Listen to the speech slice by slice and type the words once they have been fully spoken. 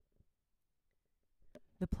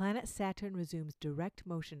The planet Saturn resumes direct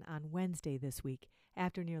motion on Wednesday this week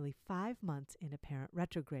after nearly 5 months in apparent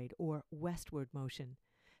retrograde or westward motion.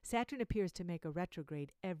 Saturn appears to make a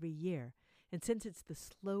retrograde every year, and since it's the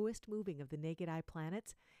slowest moving of the naked eye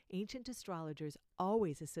planets, ancient astrologers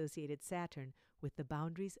always associated Saturn with the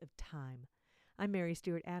boundaries of time. I'm Mary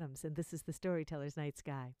Stewart Adams, and this is the Storyteller's Night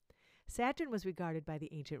Sky. Saturn was regarded by the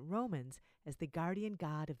ancient Romans as the guardian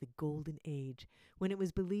god of the Golden Age, when it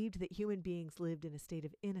was believed that human beings lived in a state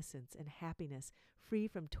of innocence and happiness, free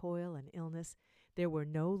from toil and illness. There were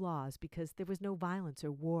no laws because there was no violence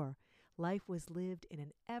or war. Life was lived in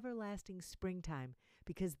an everlasting springtime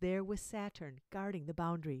because there was Saturn guarding the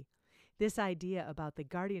boundary. This idea about the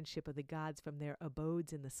guardianship of the gods from their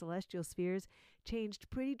abodes in the celestial spheres changed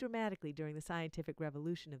pretty dramatically during the scientific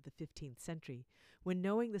revolution of the 15th century, when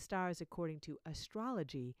knowing the stars according to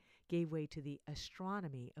astrology gave way to the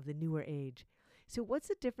astronomy of the newer age. So what's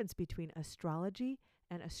the difference between astrology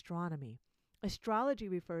and astronomy? Astrology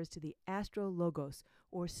refers to the astro-logos,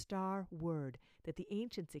 or star word, that the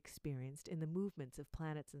ancients experienced in the movements of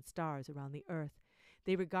planets and stars around the earth.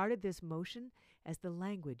 They regarded this motion as the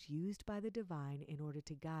language used by the divine in order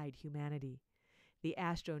to guide humanity. The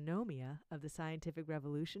astro-nomia of the scientific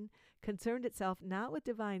revolution concerned itself not with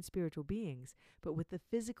divine spiritual beings, but with the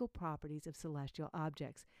physical properties of celestial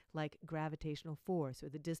objects, like gravitational force or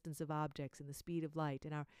the distance of objects and the speed of light,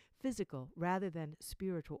 and our physical rather than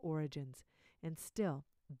spiritual origins. And still,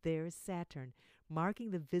 there's Saturn,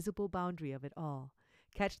 marking the visible boundary of it all.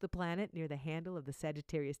 Catch the planet near the handle of the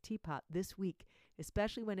Sagittarius teapot this week,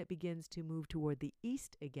 especially when it begins to move toward the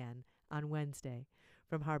east again on Wednesday.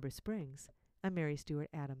 From Harbor Springs, I'm Mary Stewart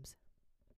Adams.